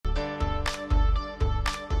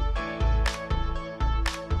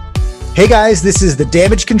Hey guys, this is the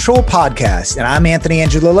Damage Control Podcast, and I'm Anthony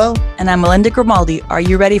Angelillo. And I'm Melinda Grimaldi. Are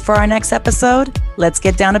you ready for our next episode? Let's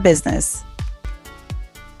get down to business.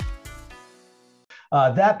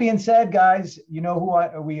 That being said, guys, you know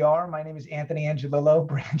who we are. My name is Anthony Angelillo,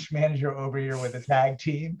 branch manager over here with the Tag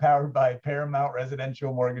Team, powered by Paramount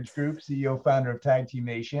Residential Mortgage Group, CEO, founder of Tag Team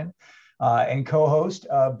Nation, and co-host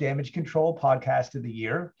of Damage Control Podcast of the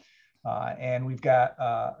Year. And we've got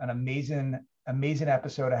an amazing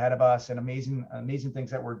episode ahead of us, and amazing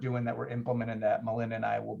things that we're doing, that we're implementing, that Melinda and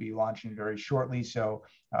I will be launching very shortly. So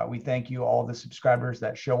we thank you, all the subscribers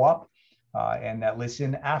that show up and that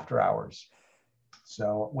listen after hours.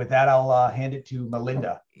 So with that, I'll hand it to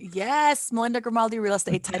Melinda. Yes, Melinda Grimaldi, real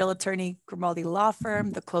estate title attorney, Grimaldi Law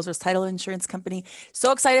Firm, the Closers Title Insurance Company.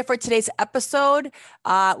 So excited for today's episode.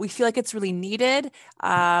 We feel like it's really needed.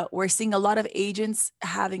 We're seeing a lot of agents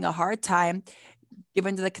having a hard time,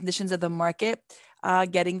 given the conditions of the market,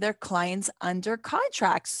 getting their clients under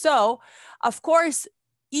contract. So, of course,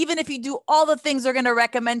 even if you do all the things we're going to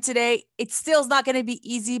recommend today, it still is not going to be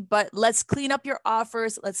easy, but let's clean up your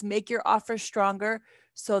offers. Let's make your offers stronger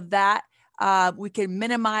so that we can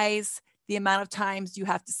minimize the amount of times you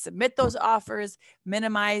have to submit those offers,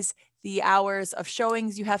 minimize the hours of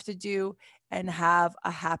showings you have to do, and have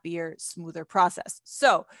a happier, smoother process.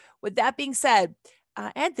 So with that being said,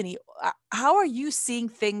 Anthony, how are you seeing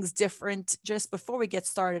things different? Just before we get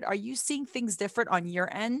started, are you seeing things different on your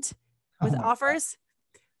end with offers?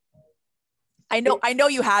 God. I know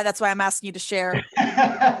you have. That's why I'm asking you to share.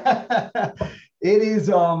 It is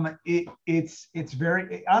it's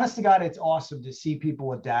very, honest to God, it's awesome to see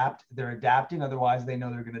people adapt. They're adapting, otherwise they know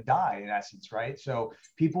they're going to die, in essence, right? So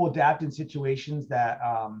people adapt in situations that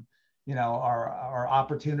are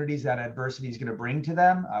opportunities that adversity is going to bring to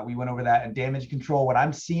them. We went over that in Damage Control. What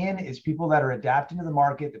I'm seeing is people that are adapting to the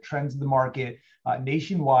market, the trends of the market,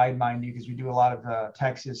 nationwide, mind you, because we do a lot of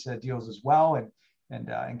Texas deals as well, and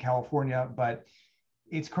in California. But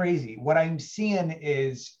it's crazy. What I'm seeing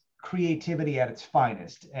is creativity at its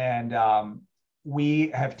finest, and we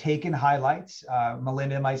have taken highlights.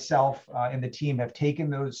 Melinda and myself and the team have taken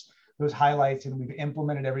those highlights, and we've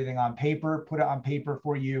implemented everything on paper, put it on paper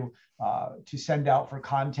for you to send out for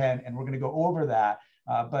content. And we're going to go over that.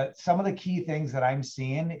 But some of the key things that I'm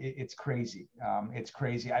seeing, it's crazy. It's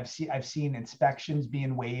crazy. I've seen inspections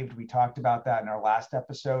being waived. We talked about that in our last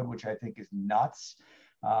episode, which I think is nuts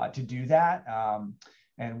to do that.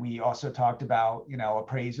 And we also talked about,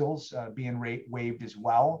 appraisals being waived as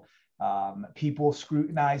well. People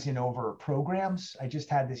scrutinizing over programs. I just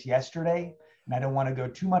had this yesterday, and I don't want to go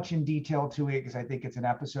too much in detail to it because I think it's an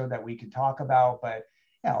episode that we can talk about. But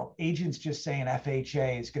agents just saying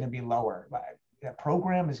FHA is going to be lower. A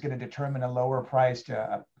program is going to determine a lower priced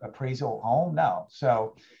appraisal home? No.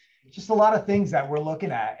 So just a lot of things that we're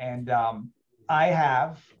looking at. And I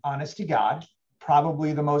have, honest to God,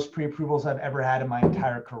 probably the most pre-approvals I've ever had in my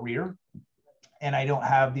entire career. And I don't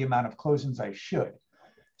have the amount of closings I should.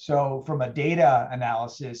 So from a data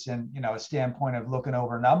analysis and, a standpoint of looking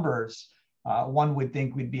over numbers, one would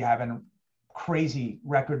think we'd be having crazy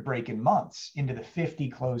record-breaking months into the 50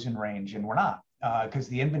 closing range, and we're not, because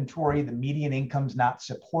the inventory, the median income's not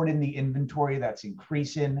supporting the inventory that's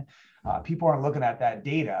increasing. People aren't looking at that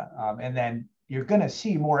data, and then you're going to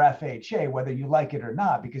see more FHA, whether you like it or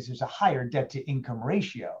not, because there's a higher debt-to-income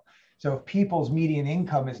ratio. So if people's median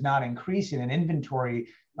income is not increasing and inventory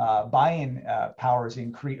buying power is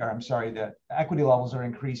the equity levels are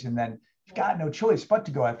increasing, then you've got no choice but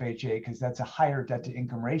to go FHA, because that's a higher debt to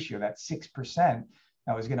income ratio. That's 6%.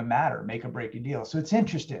 That was going to matter, make or break a deal. So it's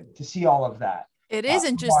interesting to see all of that. It is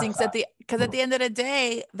interesting because at the end of the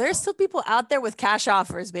day, there's still people out there with cash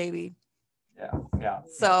offers, baby. Yeah.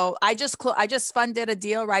 So I just funded a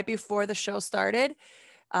deal right before the show started.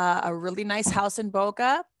 A really nice house in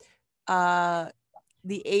Boca.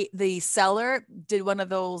 The seller did one of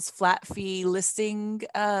those flat fee listing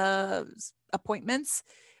appointments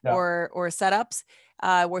or setups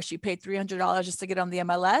where she paid $300 just to get on the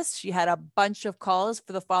MLS. She had a bunch of calls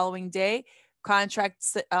for the following day,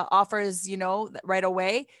 contracts offers, right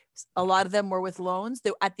away. A lot of them were with loans.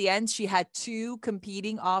 At the end, she had two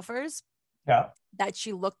competing offers that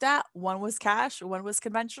she looked at. One was cash, one was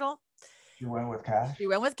conventional. You went with cash? She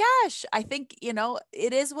went with cash. I think,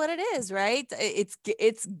 it is what it is, right?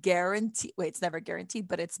 It's guaranteed. Well, it's never guaranteed,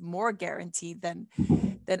 but it's more guaranteed than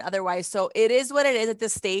otherwise. So it is what it is at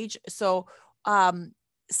this stage. So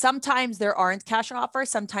sometimes there aren't cash offers.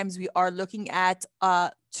 Sometimes we are looking at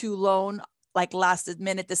to loan like last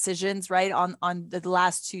minute decisions, right? On the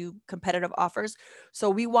last two competitive offers. So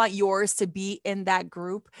we want yours to be in that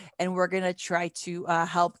group, and we're going to try to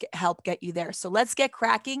help get you there. So let's get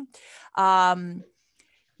cracking.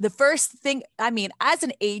 The first thing, I mean, as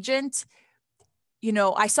an agent, you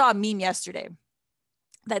know, I saw a meme yesterday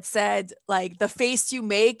that said like the face you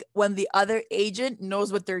make when the other agent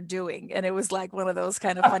knows what they're doing. And it was like one of those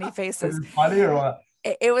kind of funny faces. Is it funny or what?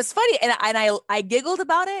 It was funny. And I giggled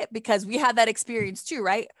about it because we had that experience too,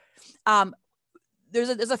 right? There's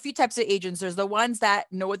a few types of agents. There's the ones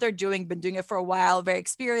that know what they're doing, been doing it for a while, very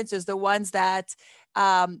experienced. There's the ones that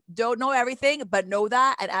don't know everything, but know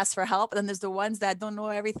that and ask for help. And then there's the ones that don't know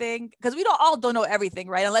everything, because we don't know everything,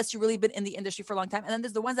 right? Unless you've really been in the industry for a long time. And then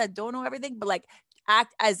there's the ones that don't know everything, but like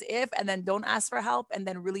act as if, and then don't ask for help, and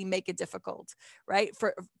then really make it difficult, right?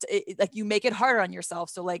 Like you make it harder on yourself.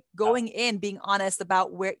 So like going in, being honest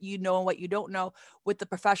about where you know and what you don't know with the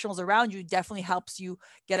professionals around you definitely helps you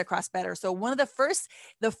get across better. So one of the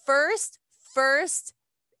first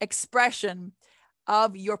expression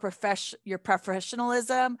of your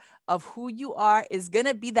professionalism, of who you are, is going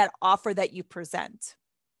to be that offer that you present.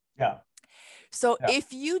 Yeah. So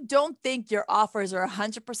if you don't think your offers are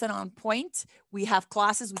 100% on point, we have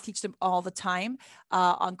classes. We teach them all the time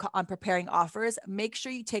on preparing offers. Make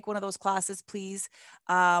sure you take one of those classes, please,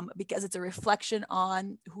 because it's a reflection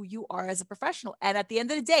on who you are as a professional. And at the end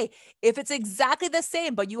of the day, if it's exactly the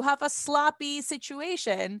same, but you have a sloppy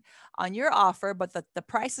situation on your offer, but the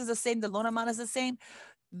price is the same, the loan amount is the same,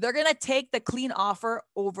 they're going to take the clean offer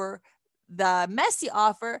over the messy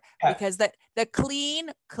offer, because the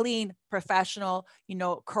clean professional, you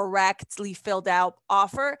know, correctly filled out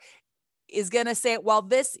offer is going to say, well,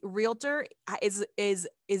 this realtor is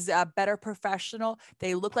a better professional.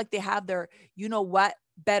 They look like they have their, you know what,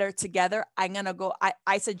 better together. I'm going to go,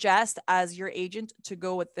 I suggest as your agent to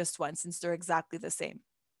go with this one, since they're exactly the same.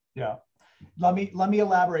 Yeah. Let me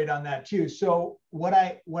elaborate on that too. So what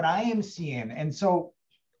I am seeing, and so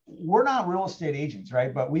we're not real estate agents,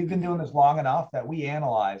 right? But we've been doing this long enough that we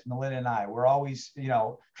analyze, Melinda and I, we're always, you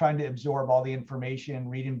know, trying to absorb all the information,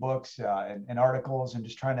 reading books and articles, and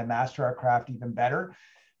just trying to master our craft even better.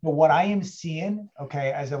 But what I am seeing,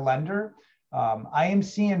 okay, as a lender, I am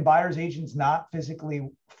seeing buyers agents not physically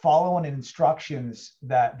following instructions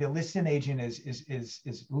that the listing agent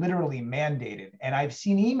is literally mandated. And I've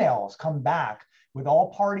seen emails come back with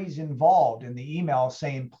all parties involved in the email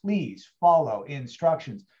saying, please follow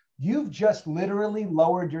instructions. You've just literally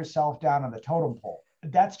lowered yourself down on the totem pole.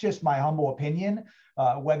 That's just my humble opinion.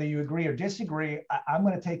 Whether you agree or disagree, I'm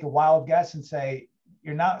going to take a wild guess and say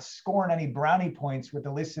you're not scoring any brownie points with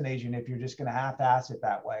the listing agent if you're just going to half-ass it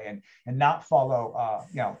that way and not follow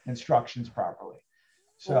you know, instructions properly.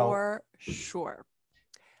 So for sure.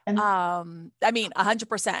 And I mean,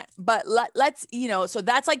 100%, but let's, you know, so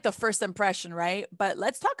that's like the first impression, right? But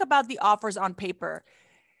let's talk about the offers on paper.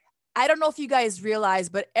 I don't know if you guys realize,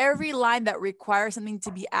 but every line that requires something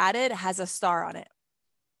to be added has a star on it.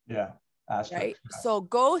 Yeah. Right. So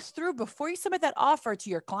go through before you submit that offer to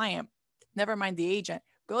your client, never mind the agent,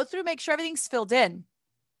 go through, make sure everything's filled in,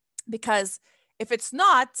 because if it's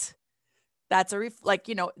not, that's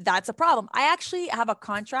that's a problem. I actually have a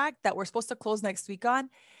contract that we're supposed to close next week on.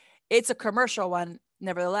 It's a commercial one.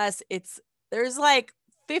 Nevertheless, there's like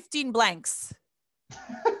 15 blanks.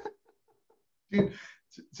 Dude,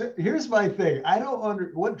 so here's my thing. I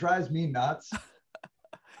don't what drives me nuts.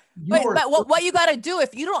 But what you got to do,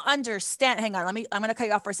 if you don't understand, hang on, I'm going to cut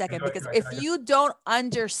you off for a second, because if you don't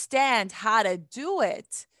understand how to do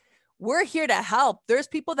it, we're here to help. There's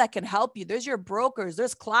people that can help you. There's your brokers,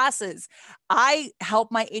 there's classes. I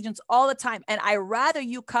help my agents all the time. And I rather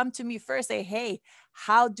you come to me first, say, hey,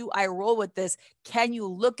 how do I roll with this? Can you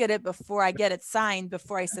look at it before I get it signed,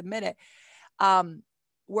 before I submit it?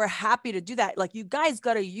 We're happy to do that. Like, you guys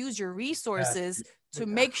got to use your resources to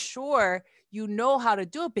make sure you know how to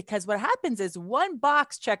do it, because what happens is one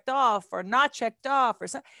box checked off or not checked off or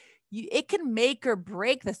something, it can make or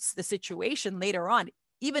break the situation later on,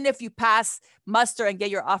 even if you pass muster and get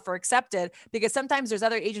your offer accepted, because sometimes there's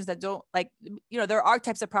other agents that don't, like, you know, there are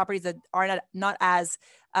types of properties that are not as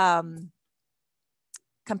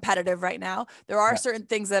competitive right now. There are certain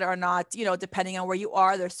things that are not, you know, depending on where you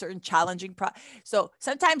are, there's certain challenging so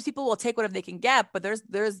sometimes people will take whatever they can get, but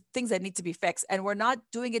there's things that need to be fixed, and we're not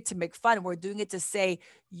doing it to make fun. We're doing it to say,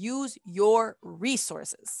 use your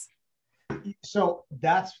resources. So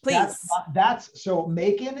that's so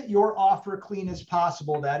making your offer clean as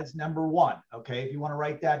possible. That is number one. Okay. If you want to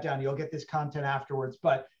write that down, you'll get this content afterwards,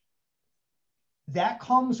 but that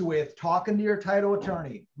comes with talking to your title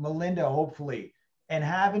attorney, Melinda, hopefully, and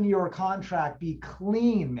having your contract be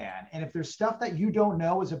clean, man. And if there's stuff that you don't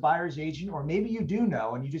know as a buyer's agent, or maybe you do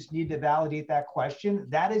know and you just need to validate that question,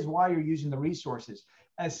 that is why you're using the resources,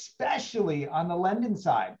 especially on the lending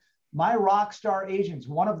side. My rock star agents,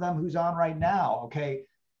 one of them who's on right now, okay,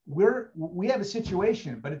 we have a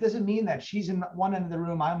situation, but it doesn't mean that she's in one end of the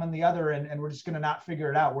room, I'm on the other, and we're just going to not figure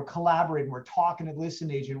it out. We're collaborating, we're talking to the listing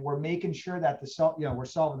agent, we're making sure that we're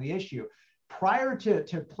solving the issue. Prior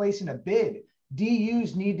to placing a bid,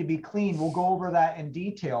 DUs need to be clean. We'll go over that in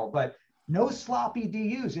detail, but no sloppy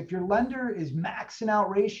DUs. If your lender is maxing out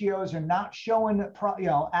ratios or not showing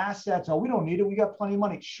assets, oh, we don't need it, we got plenty of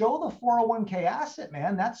money. Show the 401k asset,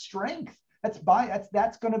 man. That's strength.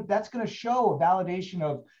 That's gonna show a validation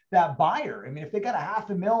of that buyer. I mean, if they got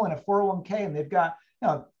 $500,000 in a 401k and they've got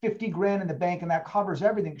 50 grand in the bank and that covers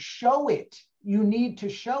everything, show it. You need to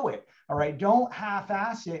show it. All right. Don't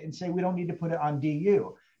half-ass it and say we don't need to put it on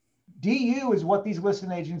DU. DU is what these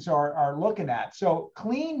listing agents are looking at. So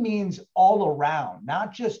clean means all around,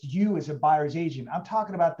 not just you as a buyer's agent. I'm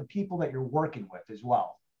talking about the people that you're working with as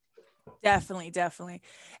well. Definitely.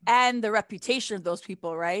 And the reputation of those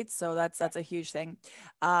people, right? So that's a huge thing.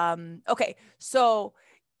 Okay. So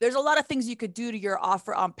there's a lot of things you could do to your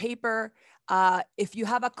offer on paper. If you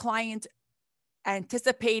have a client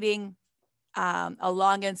anticipating a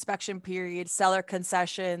long inspection period, seller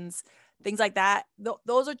concessions, things like that,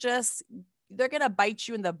 those are just, they're going to bite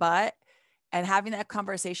you in the butt. And having that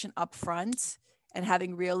conversation up front and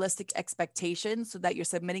having realistic expectations so that you're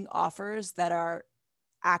submitting offers that are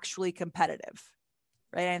actually competitive.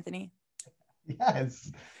 Right, Anthony?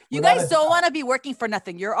 Yes. You guys don't want to be working for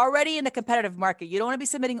nothing. You're already in a competitive market. You don't want to be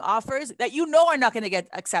submitting offers that you know are not going to get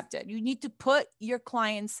accepted. You need to put your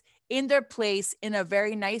clients in their place in a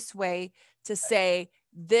very nice way to say,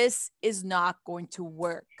 this is not going to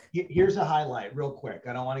work. Here's a highlight real quick.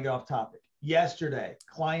 I don't want to go off topic. Yesterday,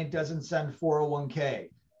 client doesn't send 401k,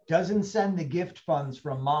 doesn't send the gift funds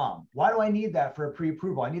from mom. Why do I need that for a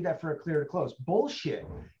pre-approval? I need that for a clear to close. Bullshit.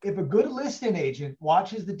 If a good listing agent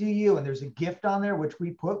watches the DU and there's a gift on there, which we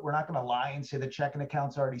put, we're not going to lie and say the checking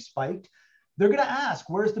account's already spiked. They're going to ask,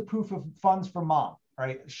 where's the proof of funds from mom? All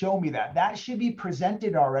right, show me that. That should be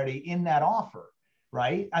presented already in that offer.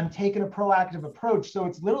 Right? I'm taking a proactive approach. So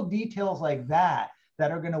it's little details like that that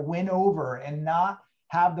are going to win over and not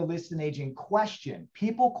have the listing agent question.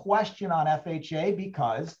 People question on FHA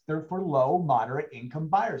because they're for low, moderate income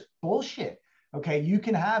buyers. Bullshit. Okay. You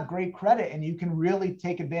can have great credit and you can really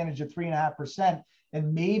take advantage of 3.5%.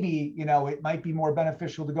 And maybe, it might be more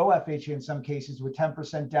beneficial to go FHA in some cases with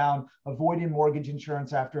 10% down, avoiding mortgage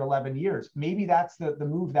insurance after 11 years. Maybe that's the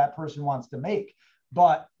move that person wants to make.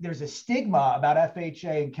 But there's a stigma about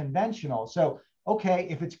FHA and conventional. So, okay,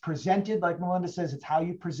 if it's presented, like Melinda says, it's how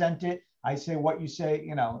you present it. I say what you say,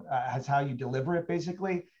 as how you deliver it,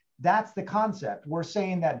 basically. That's the concept. We're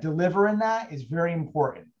saying that delivering that is very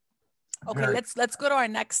important. Okay, let's go to our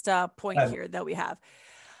next point here that we have.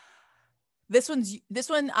 This one,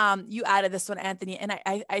 you added this one, Anthony, and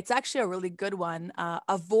I it's actually a really good one.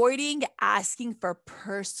 Avoiding asking for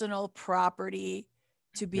personal property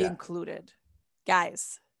to be included.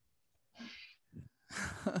 Guys,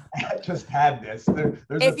 I just had this.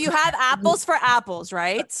 If you have apples for apples,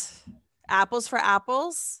 right? Apples for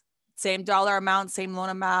apples, same dollar amount, same loan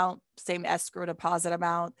amount, same escrow deposit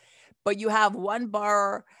amount, but you have one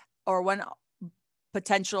borrower or one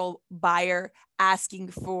potential buyer asking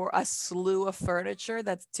for a slew of furniture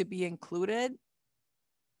that's to be included.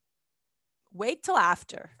 Wait till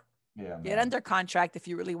after. Yeah, get under contract if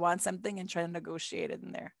you really want something and try to negotiate it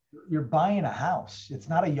in there. You're buying a house. It's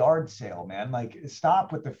not a yard sale, man. Like,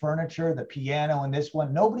 stop with the furniture, the piano, and this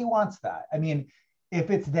one. Nobody wants that. I mean, if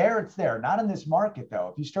it's there, it's there. Not in this market, though.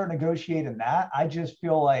 If you start negotiating that, I just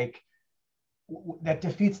feel like that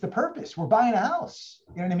defeats the purpose. We're buying a house.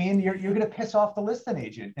 You know what I mean? You're going to piss off the listing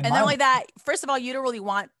agent. And not only that, first of all, you don't really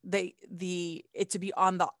want it to be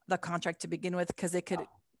on the contract to begin with, because it could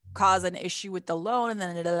cause an issue with the loan, and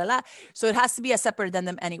then so it has to be a separate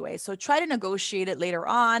addendum anyway. So try to negotiate it later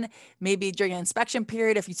on, maybe during an inspection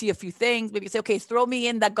period. If you see a few things, maybe say, okay, throw me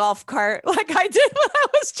in that golf cart like I did when I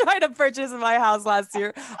was trying to purchase my house last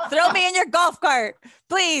year. Throw me in your golf cart,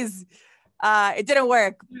 please. It didn't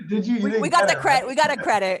work. We got the credit. We got a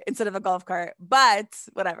credit instead of a golf cart, but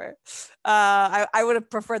whatever. I would have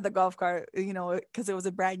preferred the golf cart, because it was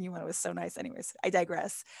a brand new one. It was so nice. Anyways, I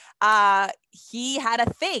digress. He had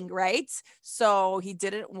a thing, right? So he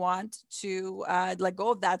didn't want to let go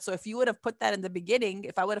of that. So if you would have put that in the beginning,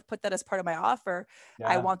 if I would have put that as part of my offer,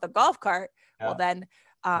 I want the golf cart. Well, then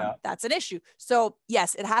That's an issue. So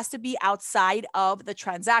yes, it has to be outside of the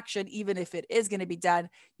transaction, even if it is going to be done.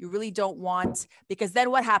 You really don't want, because then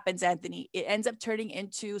what happens, Anthony? It ends up turning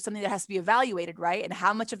into something that has to be evaluated, right? And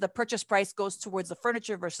how much of the purchase price goes towards the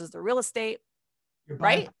furniture versus the real estate, You're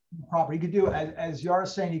buying right? property. You could do, as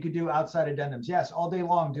Yara's saying, you could do outside addendums. Yes, all day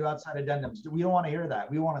long, do outside addendums. We don't want to hear that.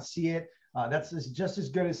 We want to see it. That's just as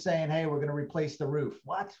good as saying, hey, we're going to replace the roof.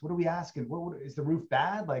 What are we asking? Is the roof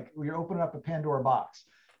bad? Like, you're opening up a Pandora box.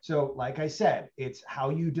 So like I said, it's how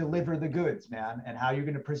you deliver the goods, man, and how you're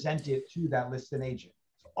going to present it to that listing agent.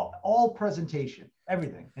 All presentation,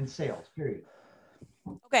 everything, and sales, period.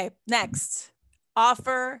 Okay, next.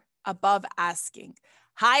 Offer above asking.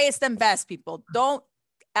 Highest and best, people. Don't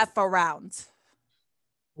F around.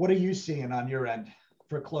 What are you seeing on your end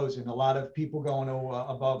for closing? A lot of people going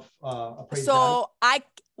above appraised So value?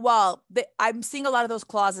 I'm seeing a lot of those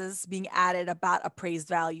clauses being added about appraised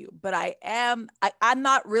value, but I'm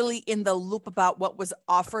not really in the loop about what was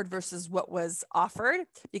offered versus what was offered,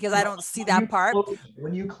 because I don't see that part.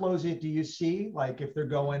 When you close it, do you see like if they're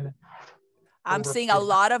going? I'm seeing a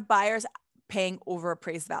lot of buyers paying over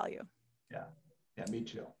appraised value. Yeah, me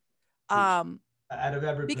too. Out of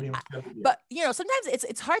everybody. But sometimes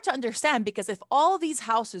it's hard to understand, because if all these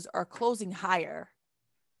houses are closing higher,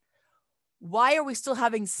 why are we still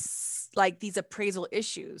having like these appraisal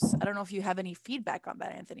issues? I don't know if you have any feedback on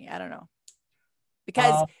that, Anthony. I don't know,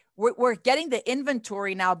 because we're getting the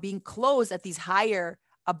inventory now being closed at these higher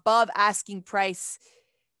above asking price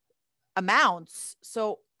amounts.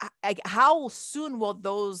 So how soon will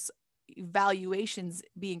those valuations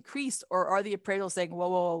be increased, or are the appraisals saying,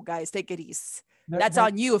 whoa, guys, take it easy? That's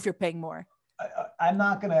on you if you're paying more. I'm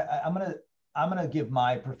going to give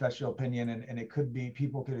my professional opinion, and it could be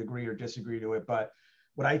people could agree or disagree to it. But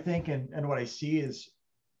what I think and what I see is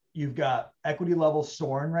you've got equity levels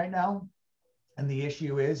soaring right now. And the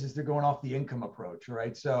issue is they're going off the income approach,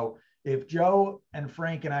 right? So if Joe and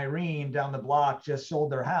Frank and Irene down the block just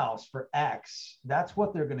sold their house for X, that's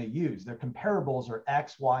what they're going to use. Their comparables are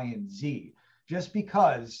X, Y, and Z. Just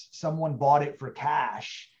because someone bought it for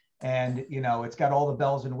cash and it's got all the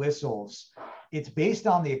bells and whistles, it's based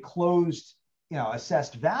on the closed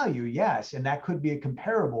assessed value, yes, and that could be a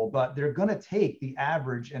comparable, but they're going to take the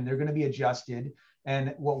average and they're going to be adjusted.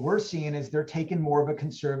 And what we're seeing is they're taking more of a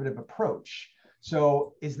conservative approach.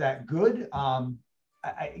 So is that good?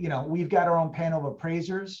 We've got our own panel of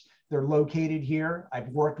appraisers. They're located here. I've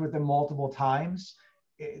worked with them multiple times,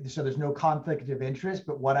 so there's no conflict of interest.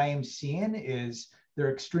 But what I am seeing is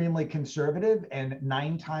they're extremely conservative, and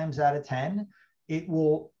 9 times out of 10, it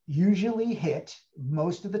will usually hit.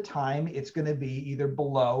 Most of the time, it's going to be either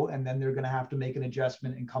below, and then they're going to have to make an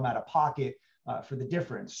adjustment and come out of pocket for the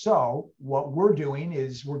difference. So what we're doing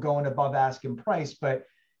is we're going above asking price, but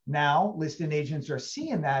now listing agents are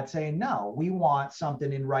seeing that, saying, no, we want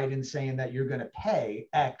something in writing saying that you're going to pay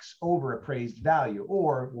X over appraised value,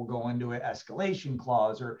 or we'll go into an escalation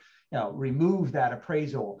clause, or remove that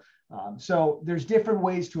appraisal. So there's different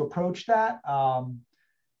ways to approach that.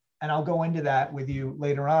 And I'll go into that with you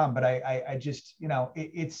later on. But I just,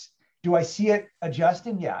 it's, do I see it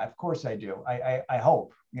adjusting? Yeah, of course I do. I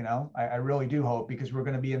hope, I really do hope, because we're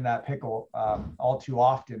going to be in that pickle all too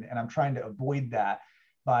often. And I'm trying to avoid that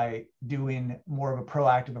by doing more of a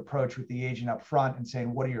proactive approach with the agent up front and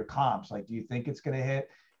saying, what are your comps? Like, do you think it's going to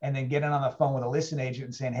hit? And then getting on the phone with a listing agent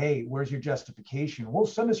and saying, hey, where's your justification? Well,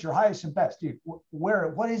 send us your highest and best. Dude,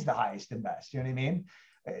 what is the highest and best? You know what I mean?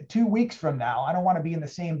 2 weeks from now, I don't want to be in the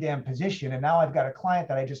same damn position. And now I've got a client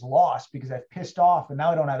that I just lost because I've pissed off, and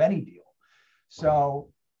now I don't have any deal. So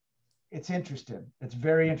it's interesting. It's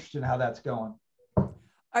very interesting how that's going.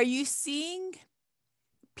 Are you seeing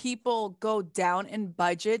people go down in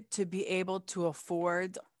budget to be able to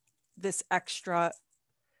afford this extra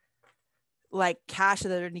like cash that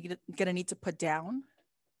they're going to need to put down?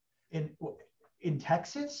 In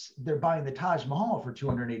Texas, they're buying the Taj Mahal for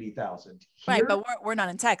 $280,000. Right, but we're not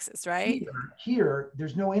in Texas, right? Here,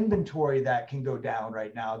 there's no inventory that can go down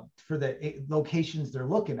right now for the locations they're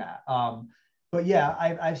looking at. But yeah,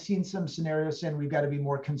 I've seen some scenarios saying we've got to be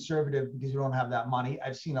more conservative because we don't have that money.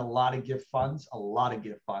 I've seen a lot of gift funds.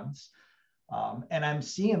 And I'm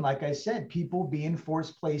seeing, like I said, people being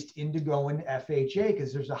force placed into going FHA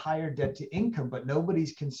because there's a higher debt to income, but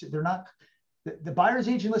nobody's they're not. The buyer's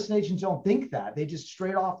agent, listing agents don't think that. They just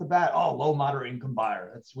straight off the bat, oh, low, moderate income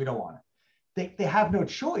buyer. We don't want it. They have no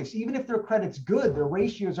choice. Even if their credit's good, their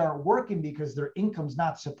ratios aren't working because their income's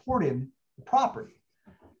not supporting the property.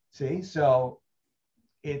 See, so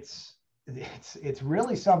it's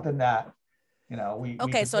really something that,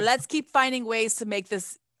 Okay, so let's keep finding ways to make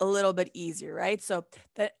this a little bit easier, right? So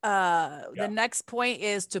the next point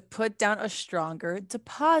is to put down a stronger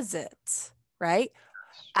deposit, right?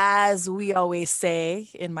 As we always say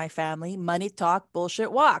in my family, money talk,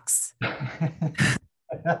 bullshit walks.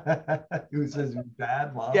 Who says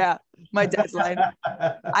bad, Mom? Yeah, my dad's line.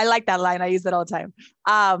 I like that line. I use it all the time.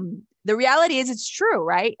 The reality is it's true,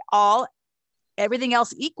 right? Everything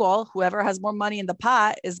else equal, whoever has more money in the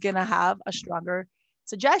pot is going to have a stronger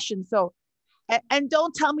suggestion. So, and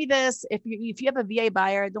don't tell me this, if you have a VA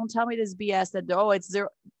buyer, don't tell me this BS that, oh, it's zero.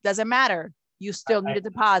 Doesn't matter. You still need a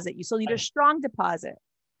deposit. You still need a strong deposit.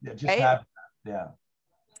 Yeah, just have, yeah.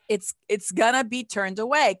 It's gonna be turned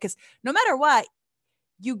away because no matter what,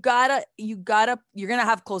 you're gonna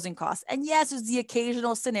have closing costs. And yes, there's the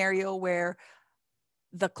occasional scenario where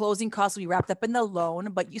the closing costs will be wrapped up in the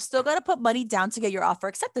loan, but you still got to put money down to get your offer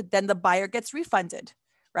accepted. Then the buyer gets refunded,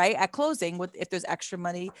 right? At closing, if there's extra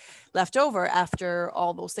money left over after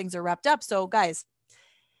all those things are wrapped up. So guys,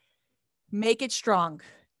 make it strong.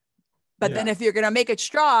 But then if you're going to make it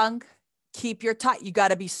strong, keep your tight. You got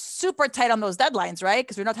to be super tight on those deadlines, right?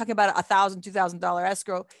 Because we're not talking about $1,000, $2,000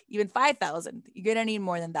 escrow, even $5,000. You're going to need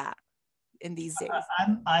more than that in these days.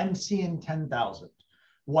 I'm seeing 10,000.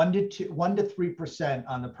 1 to 3%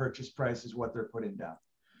 on the purchase price is what they're putting down.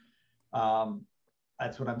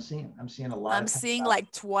 That's what I'm seeing. I'm seeing a lot. I'm seeing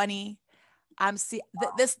like 20. I'm seeing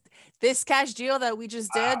this cash deal that we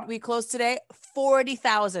just did. We closed today,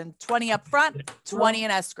 40,000, 20 up front, 20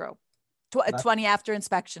 in escrow, 20 after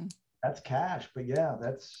inspection. That's cash, but yeah,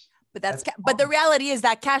 but the reality is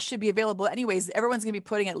that cash should be available anyways. Everyone's going to be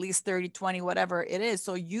putting at least 30, 20, whatever it is.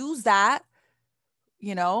 So use that,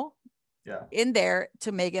 in there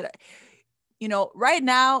to make it, right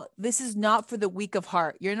now, this is not for the weak of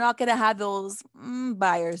heart. You're not going to have those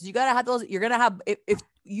buyers. You got to have those. You're going to have, if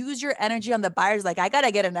use your energy on the buyers. Like, I got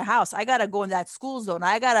to get in the house. I got to go in that school zone.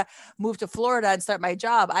 I got to move to Florida and start my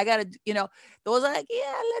job. I got to, those are like,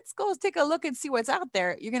 yeah, let's go take a look and see what's out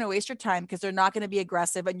there. You're going to waste your time because they're not going to be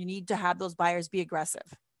aggressive, and you need to have those buyers be aggressive.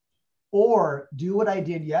 Or do what I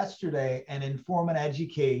did yesterday and inform and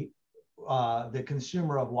educate the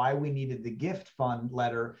consumer of why we needed the gift fund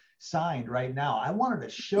letter signed right now. I wanted to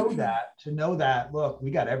show that, to know that, look,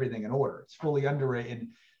 we got everything in order. It's fully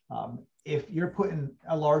underwritten. If you're putting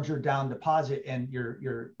a larger down deposit and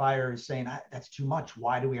your buyer is saying, that's too much,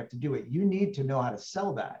 why do we have to do it? You need to know how to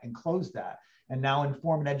sell that and close that. And now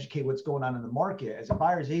inform and educate what's going on in the market. As a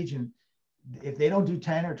buyer's agent, if they don't do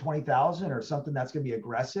 10 or 20,000 or something that's going to be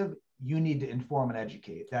aggressive, you need to inform and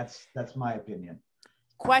educate. That's my opinion.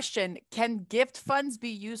 Question: can gift funds be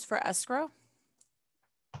used for escrow?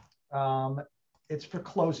 It's for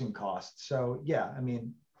closing costs. So yeah, I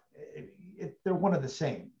mean, they're one of the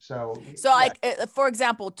same. So like, for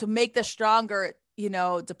example, to make the stronger,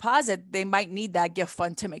 deposit, they might need that gift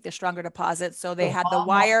fund to make the stronger deposit. So they had the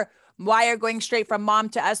wire going straight from mom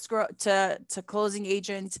to escrow to closing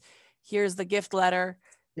agent. Here's the gift letter.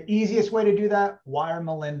 The easiest way to do that: wire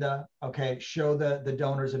Melinda. Okay, show the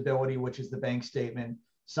donor's ability, which is the bank statement.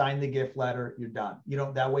 Sign the gift letter, you're done.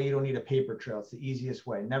 That way you don't need a paper trail. It's the easiest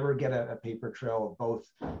way. Never get a paper trail of both.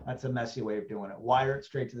 That's a messy way of doing it. Wire it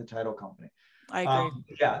straight to the title company. I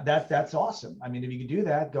agree. Yeah, that's awesome. I mean, if you can do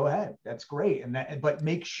that, go ahead. That's great. But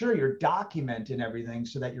make sure you're documenting everything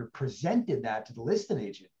so that you're presented that to the listing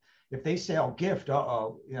agent. If they say, "Oh, gift,"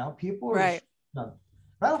 people are right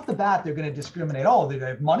off the bat, they're going to discriminate. Oh, they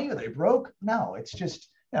have money? Are they broke? No, it's just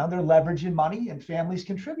they're leveraging money and families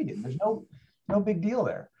contributing. There's no big deal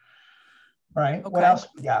there. All right. Okay. What else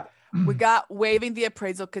we got? We got waiving the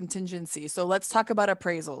appraisal contingency. So let's talk about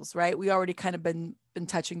appraisals, right? We already kind of been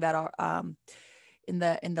touching that in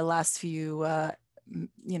the last few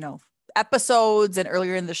episodes and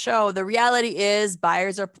earlier in the show. The reality is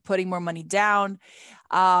buyers are putting more money down.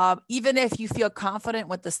 Even if you feel confident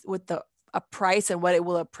with a price and what it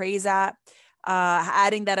will appraise at,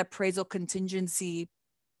 adding that appraisal contingency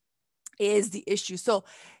is the issue. So,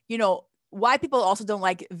 why people also don't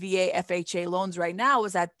like VA FHA loans right now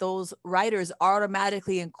is that those writers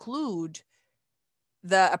automatically include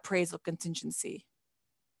the appraisal contingency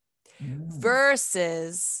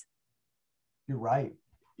versus. You're right.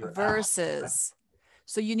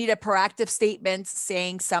 So you need a proactive statement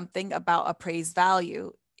saying something about appraised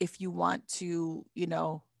value if you want to,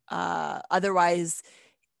 otherwise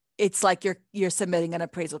it's like you're submitting an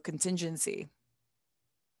appraisal contingency.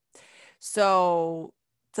 So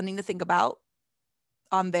something to think about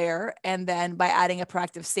on there. And then by adding a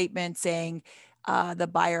proactive statement saying, the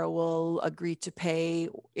buyer will agree to pay,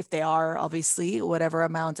 if they are, obviously, whatever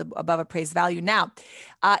amount above appraised value. Now,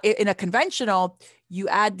 in a conventional, you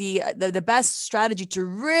add the best strategy to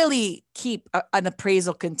really keep an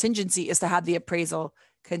appraisal contingency is to have the appraisal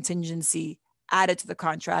contingency added to the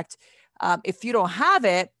contract. If you don't have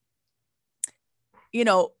it,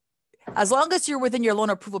 as long as you're within your loan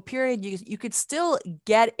approval period, you could still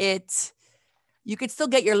get it. You could still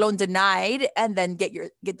get your loan denied and then get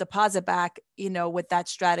deposit back, with that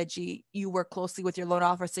strategy. You work closely with your loan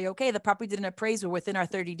officer, say, okay, the property didn't appraise. We're within our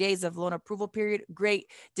 30 days of loan approval period. Great.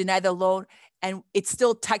 Deny the loan. And it's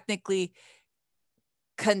still technically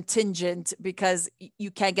contingent because you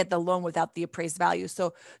can't get the loan without the appraised value.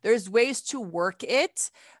 So there's ways to work it,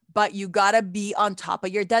 but you got to be on top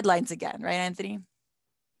of your deadlines again. Right, Anthony?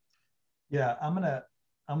 Yeah,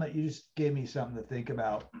 you just gave me something to think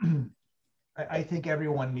about. I think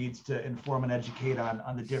everyone needs to inform and educate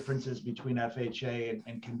on the differences between FHA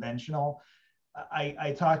and conventional.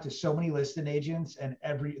 I talk to so many listing agents, and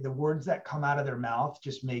the words that come out of their mouth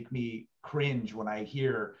just make me cringe when I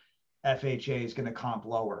hear FHA is going to comp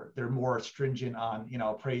lower. They're more stringent on,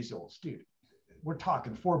 appraisals. Dude, we're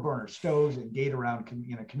talking 4-burner stoves and gate around,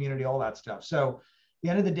 community, all that stuff. So at the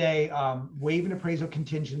end of the day, waiving appraisal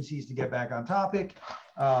contingencies, to get back on topic.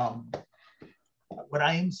 What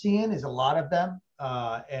I am seeing is a lot of them.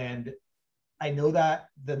 And I know that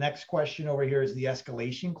the next question over here is the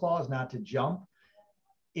escalation clause, not to jump.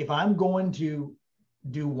 If I'm going to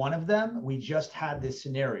do one of them, we just had this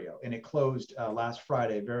scenario and it closed last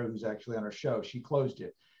Friday. Vera, who's actually on our show, she closed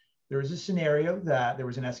it. There was a scenario that there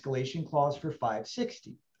was an escalation clause for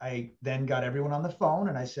 560. I then got everyone on the phone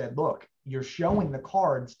and I said, look, you're showing the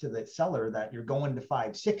cards to the seller that you're going to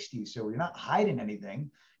 560. So you're not hiding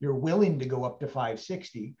anything. You're willing to go up to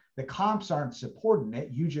 560. The comps aren't supporting it.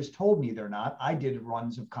 You just told me they're not. I did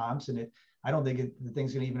runs of comps and I don't think the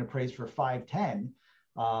thing's going to even appraise for 510.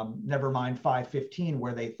 Never mind 515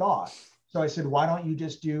 where they thought. So I said, why don't you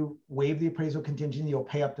just waive the appraisal contingency? You'll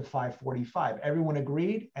pay up to 545. Everyone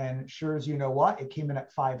agreed. And sure as you know what, it came in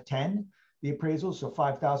at 510, the appraisal. So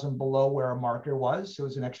 5,000 below where our marker was. So it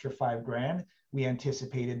was an extra $5,000. We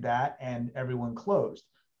anticipated that and everyone closed.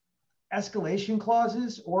 Escalation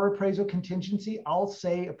clauses or appraisal contingency, I'll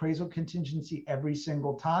say appraisal contingency every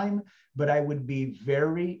single time, but I would be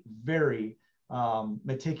very, very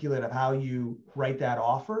meticulous of how you write that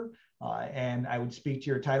offer. And I would speak to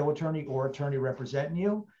your title attorney or attorney representing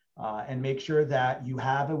you and make sure that you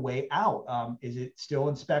have a way out. Is it still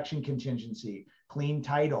inspection contingency, clean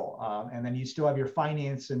title? And then you still have your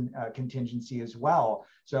finance and contingency as well.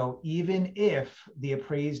 So even if the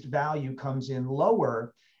appraised value comes in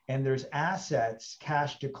lower and there's assets,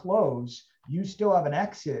 cash to close, you still have an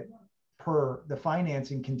exit per the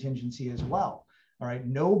financing contingency as well. All right.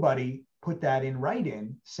 Nobody put that in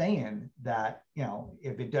writing saying that,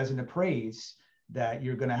 if it doesn't appraise, that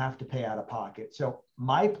you're going to have to pay out of pocket. So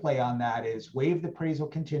my play on that is waive the appraisal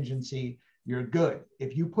contingency. You're good.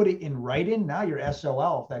 If you put it in writing, now you're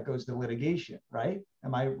SOL if that goes to litigation, right?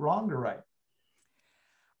 Am I wrong or right?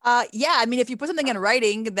 Yeah, I mean, if you put something in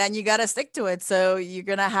writing, then you got to stick to it. So you're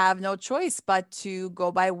going to have no choice but to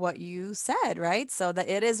go by what you said, right? So that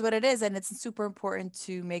it is what it is. And it's super important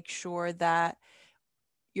to make sure that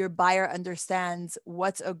your buyer understands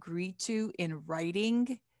what's agreed to in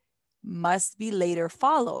writing must be later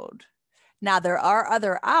followed. Now, there are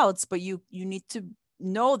other outs, but you need to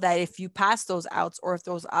know that if you pass those outs or if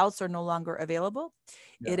those outs are no longer available,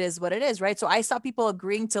 it is what it is, right? So I saw people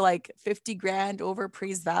agreeing to like 50 grand over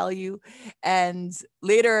appraised value, and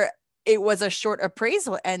later it was a short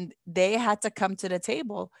appraisal and they had to come to the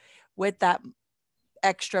table with that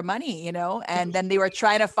extra money, and then they were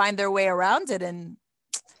trying to find their way around it, and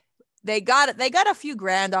they got a few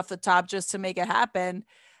grand off the top just to make it happen.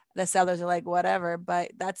 The sellers are like, whatever,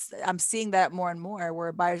 but I'm seeing that more and more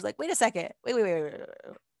where buyers are like, wait a second, wait.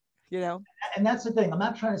 And that's the thing. I'm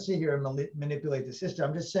not trying to sit here and manipulate the system.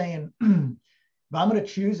 I'm just saying, if I'm going to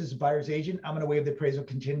choose as a buyer's agent, I'm going to waive the appraisal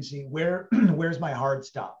contingency. Where's my hard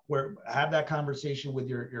stop? Have that conversation with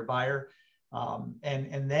your buyer.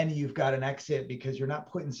 And then you've got an exit because you're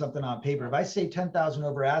not putting something on paper. If I say 10,000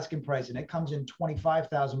 over asking price and it comes in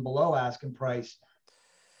 25,000 below asking price,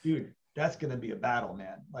 dude, that's going to be a battle,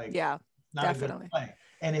 man. Like, yeah, not definitely. a good play.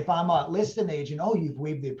 And if I'm a listing agent, you've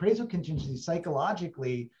waived the appraisal contingency,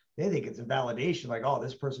 psychologically, they think it's a validation. Like,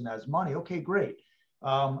 this person has money. Okay, great.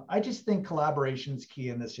 I just think collaboration is key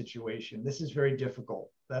in this situation. This is very difficult.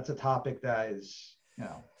 That's a topic that is,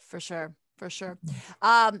 For sure.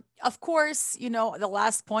 Of course, the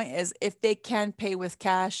last point is if they can pay with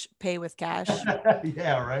cash, pay with cash.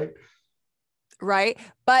 Yeah, right. right?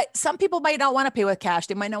 But some people might not want to pay with cash.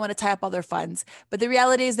 They might not want to tie up all their funds. But the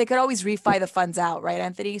reality is they could always refi the funds out, right,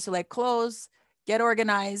 Anthony? So like close, get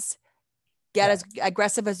organized, get as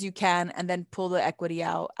aggressive as you can, and then pull the equity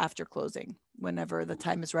out after closing whenever the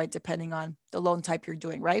time is right, depending on the loan type you're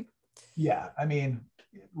doing, right? Yeah. I mean,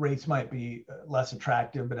 rates might be less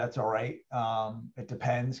attractive, but that's all right. It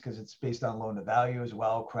depends because it's based on loan to value as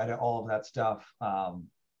well, credit, all of that stuff.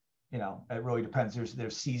 You know, it really depends.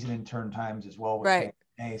 There's season and turn times as well with Right.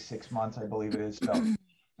 Fannie, 6 months, I believe it is. So, you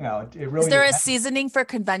know, it really Is there a depends. seasoning for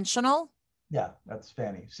conventional? Yeah, that's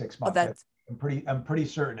Fannie, 6 Oh, months. that's I'm pretty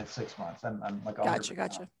certain it's 6 months. I'm like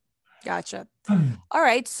 100%. gotcha. All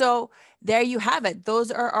right, so there you have it.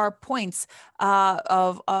 Those are our points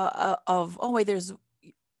of. Oh wait, there's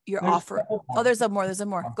your There's a offer. couple Oh, more. there's a more. There's a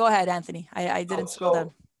more. Go ahead, Anthony. I didn't scroll down.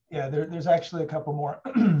 So yeah, there's actually a couple more.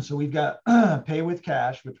 So we've got pay with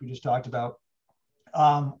cash, which we just talked about.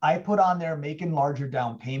 I put on there making larger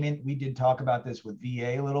down payment. We did talk about this with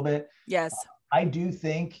VA a little bit. Yes. I do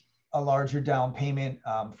think a larger down payment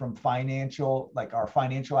from financial, like our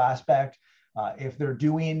financial aspect, if they're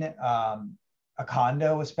doing a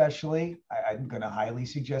condo, especially, I'm going to highly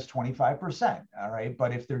suggest 25%. All right.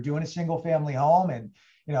 But if they're doing a single family home and,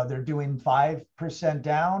 you know, they're doing 5%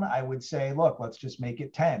 down, I would say, look, let's just make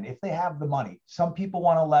it 10 if they have the money. Some people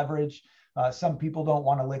want to leverage. Some people don't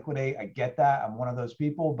want to liquidate. I get that. I'm one of those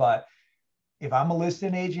people, but if I'm a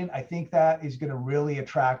listing agent, I think that is going to really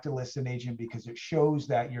attract a listing agent because it shows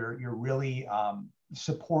that you're really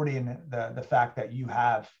supporting the fact that you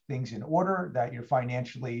have things in order, that you're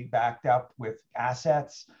financially backed up with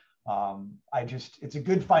assets. It's a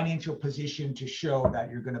good financial position to show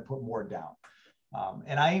that you're going to put more down.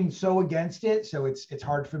 And I am so against it, so it's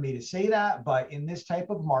hard for me to say that. But in this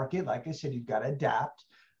type of market, like I said, you've got to adapt.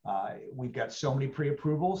 We've got so many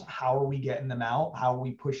pre-approvals. How are we getting them out? How are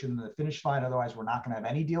we pushing the finish line? Otherwise, we're not going to have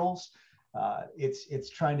any deals. It's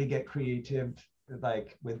trying to get creative,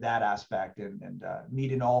 like with that aspect, and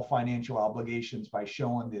meeting all financial obligations by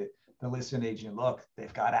showing the listing agent, look,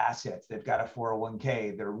 they've got assets, they've got a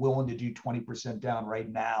 401k, they're willing to do 20% down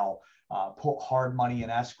right now, put hard money in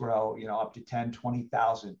escrow, you know, up to 10,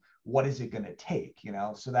 20,000. What is it going to take? You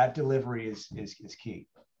know, so that delivery is key.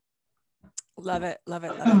 Love it.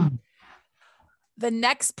 The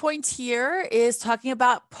next point here is talking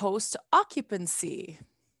about post occupancy.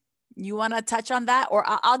 You want to touch on that, or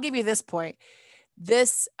I'll give you this point.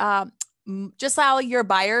 This, just how your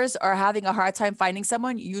buyers are having a hard time finding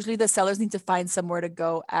someone, usually the sellers need to find somewhere to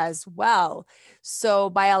go as well.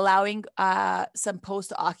 So by allowing some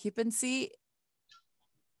post occupancy,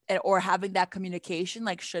 or having that communication,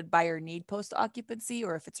 like should buyer need post occupancy,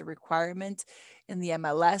 or if it's a requirement in the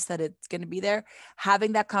MLS that it's going to be there,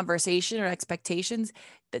 having that conversation or expectations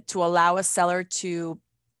that to allow a seller to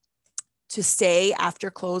stay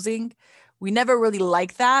after closing. We never really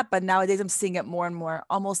like that, but nowadays I'm seeing it more and more.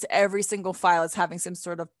 Almost every single file is having some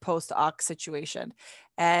sort of post-oc situation.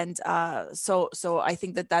 And so I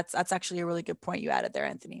think that's actually a really good point you added there,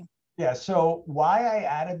 Anthony. Yeah. So why I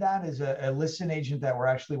added that is a listing agent that we're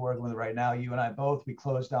actually working with right now. You and I both, we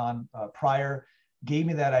closed on prior, gave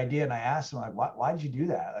me that idea. And I asked him, like, why did you do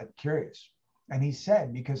that? I'm curious. And he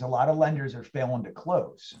said, because a lot of lenders are failing to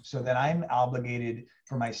close. So then I'm obligated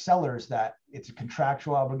for my sellers that it's a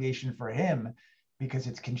contractual obligation for him because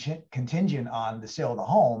it's contingent on the sale of the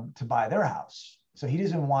home to buy their house. So he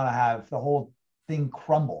doesn't want to have the whole thing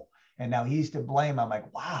crumble. And now he's to blame. I'm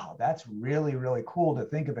like, wow, that's really, really cool to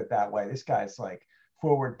think of it that way. This guy's like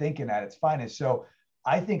forward thinking at its finest. So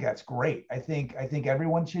I think that's great. I think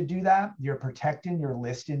everyone should do that. You're protecting your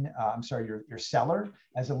listing, your seller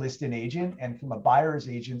as a listing agent. And from a buyer's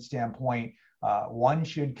agent standpoint, one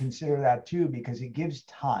should consider that too, because it gives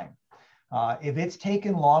time. If it's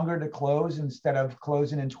taken longer to close instead of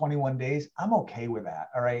closing in 21 days, I'm okay with that.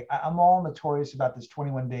 All right. I'm all notorious about this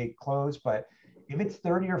 21-day close, but if it's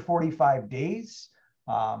 30 or 45 days,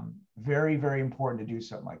 very, very important to do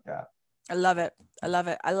something like that. I love it.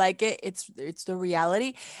 I like it. It's the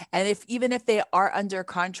reality. And even if they are under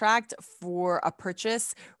contract for a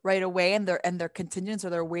purchase right away and they're contingent, or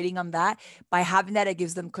they're waiting on that, by having that, it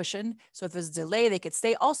gives them cushion. So if there's a delay, they could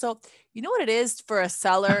stay. Also, you know what it is for a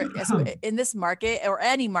seller in this market or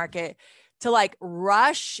any market to like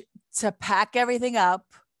rush to pack everything up,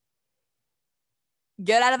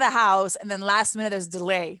 get out of the house, and then last minute there's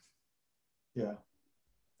delay. Yeah.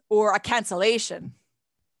 Or a cancellation.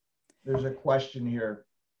 There's a question here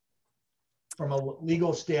from a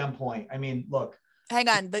legal standpoint. I mean, look. Hang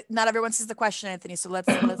on, not everyone sees the question, Anthony. So let's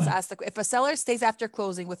ask if a seller stays after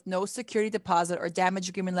closing with no security deposit or damage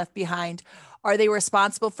agreement left behind, are they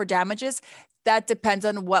responsible for damages? That depends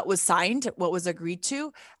on what was signed, what was agreed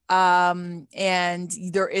to. And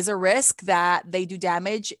there is a risk that they do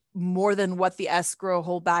damage more than what the escrow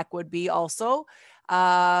holdback would be also.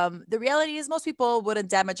 The reality is most people wouldn't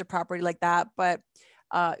damage a property like that, but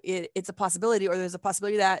it's a possibility, or there's a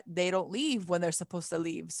possibility that they don't leave when they're supposed to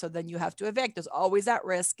leave. So then you have to evict. There's always that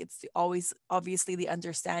risk. It's always obviously the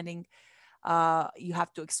understanding. You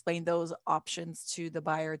have to explain those options to the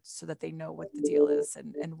buyer so that they know what the deal is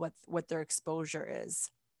and what their exposure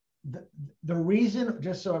is. The reason,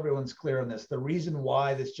 just so everyone's clear on this, the reason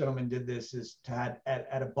why this gentleman did this is to add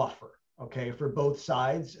at a buffer, okay, for both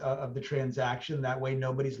sides of the transaction. That way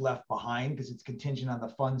nobody's left behind, because it's contingent on the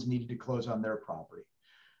funds needed to close on their property.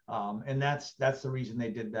 And that's the reason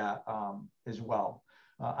they did that as well.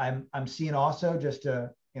 I'm seeing also, just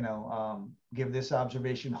to give this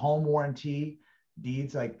observation, home warranty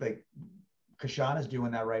deeds, like Kashan is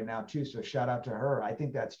doing that right now too. So shout out to her. I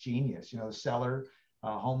think that's genius. The seller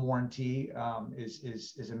home warranty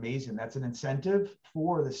is amazing. That's an incentive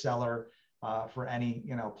for the seller for any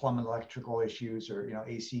plumbing, electrical issues, or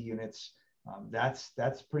AC units.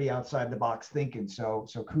 That's pretty outside the box thinking. So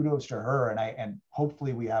kudos to her. And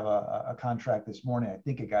hopefully we have a contract this morning. I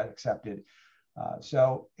think it got accepted.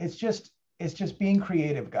 So it's just being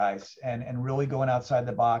creative, guys, and really going outside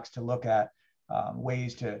the box to look at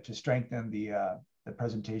ways to strengthen the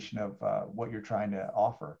presentation of what you're trying to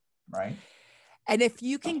offer, right? And if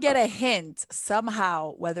you can get a hint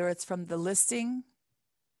somehow, whether it's from the listing,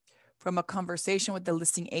 from a conversation with the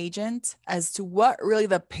listing agent, as to what really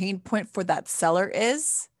the pain point for that seller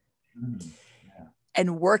is,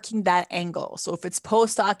 and working that angle. So if it's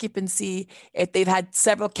post-occupancy, if they've had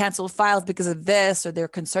several canceled files because of this, or they're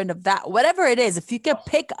concerned of that, whatever it is, if you can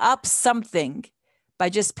pick up something by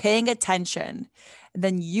just paying attention and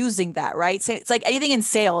then using that, right? So it's like anything in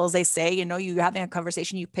sales, they say, you're having a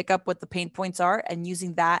conversation, you pick up what the pain points are and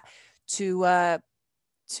using that to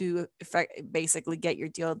basically get your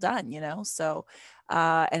deal done, So,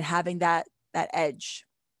 and having that edge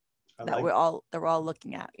that we're all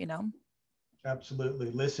looking at,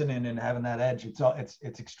 Absolutely. Listening and having that edge.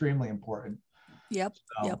 It's extremely important. Yep.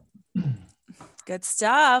 So. Yep. Good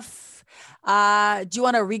stuff. Do you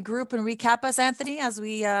want to regroup and recap us, Anthony, as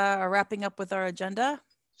we are wrapping up with our agenda?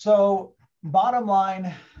 So bottom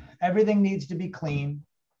line, everything needs to be clean.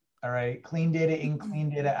 All right. Clean data in, clean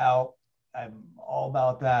data out. I'm all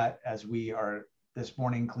about that, as we are this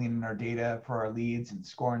morning cleaning our data for our leads and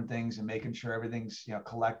scoring things and making sure everything's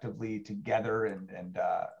collectively together, and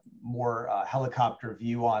more helicopter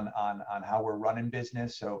view on how we're running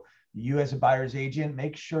business. So you, as a buyer's agent,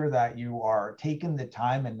 make sure that you are taking the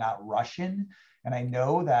time and not rushing. And I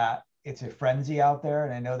know that it's a frenzy out there,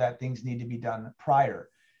 and I know that things need to be done prior.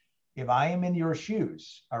 If I am in your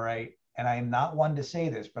shoes, all right, and I am not one to say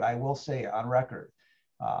this, but I will say it on record,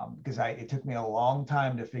 because it took me a long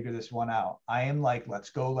time to figure this one out. I am like,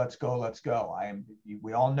 let's go, let's go, let's go.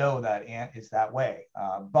 We all know that Ant is that way,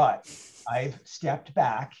 but I've stepped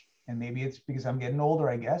back, and maybe it's because I'm getting older,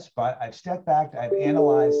 I guess, but I've stepped back, I've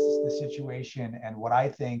analyzed the situation, and what I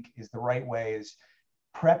think is the right way is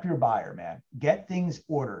prep your buyer, man. Get things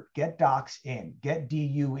ordered, get docs in, get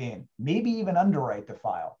DU in, maybe even underwrite the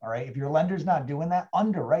file, all right? If your lender's not doing that,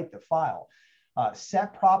 underwrite the file.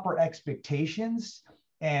 Set proper expectations,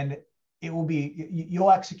 and it will be,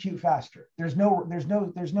 you'll execute faster. There's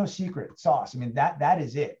no secret sauce. I mean, that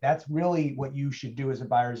is it. That's really what you should do as a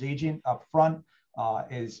buyer's agent up front,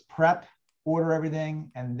 is prep, order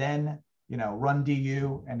everything, and then, run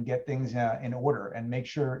DU and get things in order, and make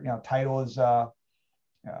sure, title is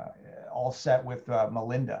all set with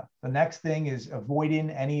Melinda. The next thing is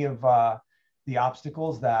avoiding any of the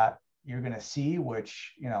obstacles that you're going to see,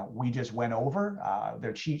 which, we just went over.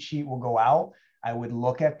 Their cheat sheet will go out. I would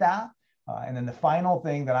look at that. And then the final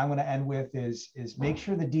thing that I'm going to end with is make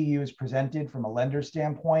sure the DU is presented from a lender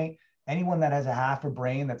standpoint. Anyone that has a half a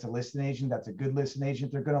brain, that's a listing agent, that's a good listing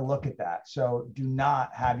agent, they're going to look at that. So do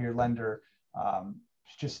not have your lender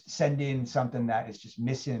just send in something that is just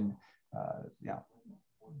missing,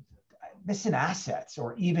 missing assets,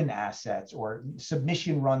 or even assets, or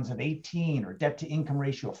submission runs of 18, or debt to income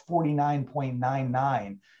ratio of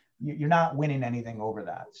 49.99. You're not winning anything over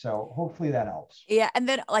that. So hopefully that helps. Yeah. And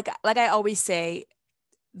then like I always say,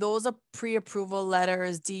 those are pre-approval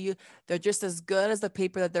letters. They're just as good as the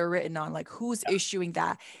paper that they're written on. Like, who's issuing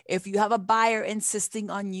that? If you have a buyer insisting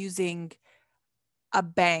on using a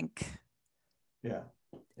bank,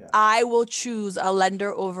 I will choose a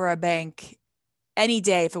lender over a bank any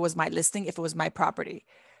day if it was my listing, if it was my property,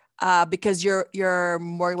 because you're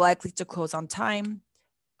more likely to close on time.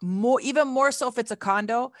 Even more so if it's a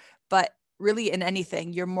condo, but really in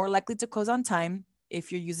anything, you're more likely to close on time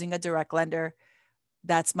if you're using a direct lender.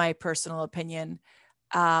 That's my personal opinion.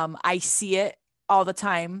 I see it all the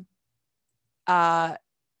time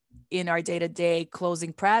in our day-to-day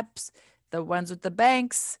closing preps. The ones with the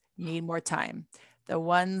banks need more time. The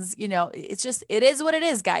ones, it's just, it is what it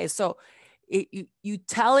is, guys. So you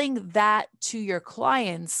telling that to your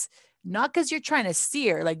clients, not because you're trying to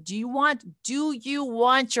steer, like, do you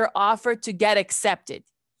want your offer to get accepted?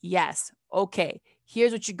 Yes. Okay.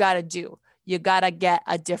 Here's what you got to do. You got to get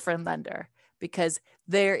a different lender, because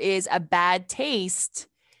there is a bad taste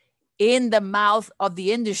in the mouth of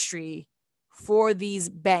the industry for these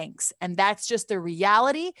banks. And that's just the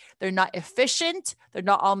reality. They're not efficient. They're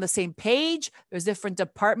not all on the same page. There's different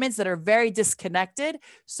departments that are very disconnected.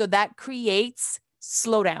 So that creates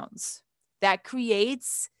slowdowns. That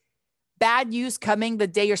creates bad news coming the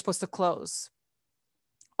day you're supposed to close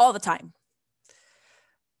all the time.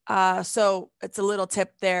 So it's a little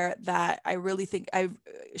tip there that I really think I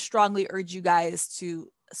strongly urge you guys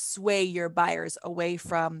to sway your buyers away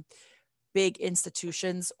from big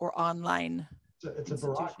institutions or online. It's a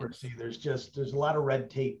bureaucracy. There's a lot of red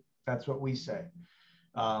tape. That's what we say.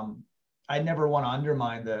 I never want to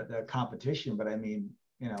undermine the competition, but I mean,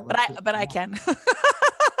 but I can.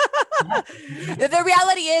 The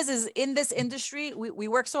reality is in this industry, we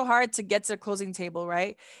work so hard to get to the closing table,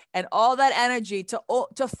 right? And all that energy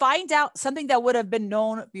to find out something that would have been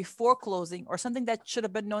known before closing, or something that should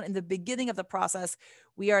have been known in the beginning of the process.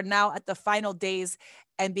 We are now at the final days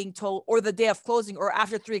and being told, or the day of closing, or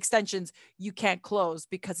after 3 extensions, you can't close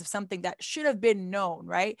because of something that should have been known,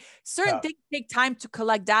 right? Certain things take time to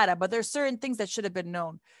collect data, but there's certain things that should have been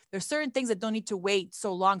known. There's certain things that don't need to wait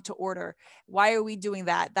so long to order. Why are we doing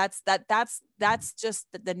that? That's just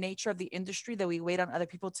the nature of the industry, that we wait on other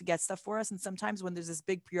people to get stuff for us. And sometimes when there's this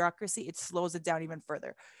big bureaucracy, it slows it down even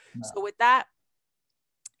further. No. So with that,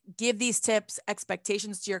 give these tips,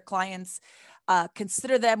 expectations to your clients.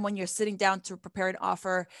 Consider them when you're sitting down to prepare an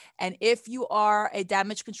offer. And if you are a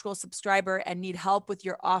Damage Control subscriber and need help with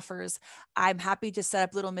your offers, I'm happy to set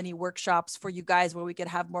up little mini workshops for you guys where we could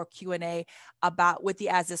have more Q&A with the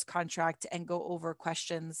as-is contract and go over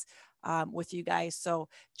questions with you guys. So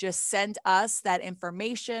just send us that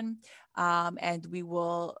information and we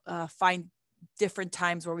will find different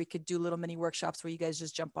times where we could do little mini workshops where you guys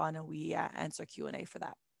just jump on and we answer Q&A for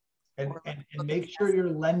that. And make sure your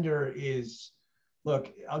lender is,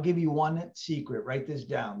 look, I'll give you one secret. Write this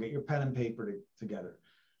down. Get your pen and paper together.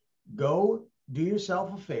 Go do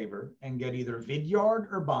yourself a favor and get either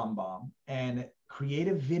Vidyard or BombBomb and create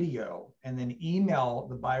a video, and then email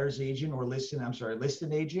the buyer's agent or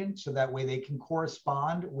listing agent, so that way they can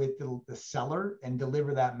correspond with the seller and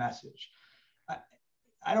deliver that message.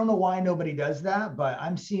 I don't know why nobody does that, but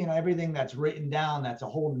I'm seeing everything that's written down. That's a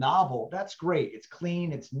whole novel. That's great. It's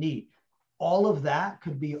clean. It's neat. All of that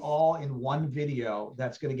could be all in one video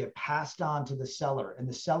that's going to get passed on to the seller, and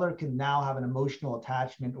the seller can now have an emotional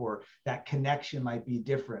attachment, or that connection might be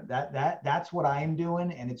different. That's what I'm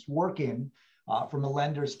doing, and it's working from a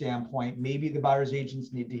lender standpoint. Maybe the buyer's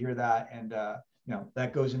agents need to hear that, and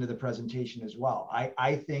that goes into the presentation as well.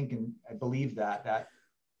 I think, and I believe that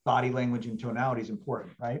body language and tonality is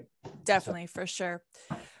important, right? Definitely, for sure.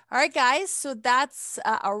 All right, guys. So that's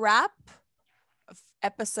a wrap of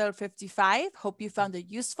episode 55. Hope you found it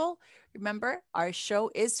useful. Remember, our show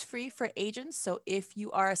is free for agents. So if you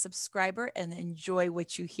are a subscriber and enjoy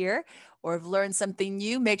what you hear, or have learned something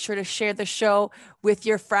new, make sure to share the show with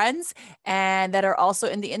your friends and that are also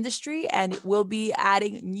in the industry. And we'll be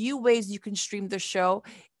adding new ways you can stream the show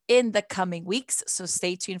in the coming weeks. So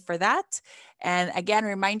stay tuned for that. And again,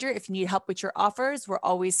 reminder, if you need help with your offers, we're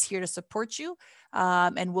always here to support you.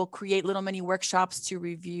 And we'll create little mini workshops to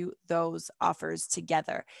review those offers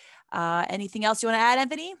together. Anything else you want to add,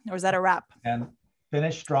 Anthony? Or is that a wrap? And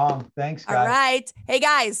finish strong. Thanks, guys. All right. Hey,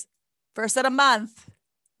 guys, first of the month,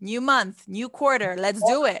 new quarter. Let's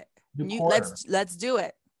do it. Let's do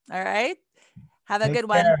it. All right. Have a good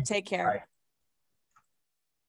one. Take care. Bye.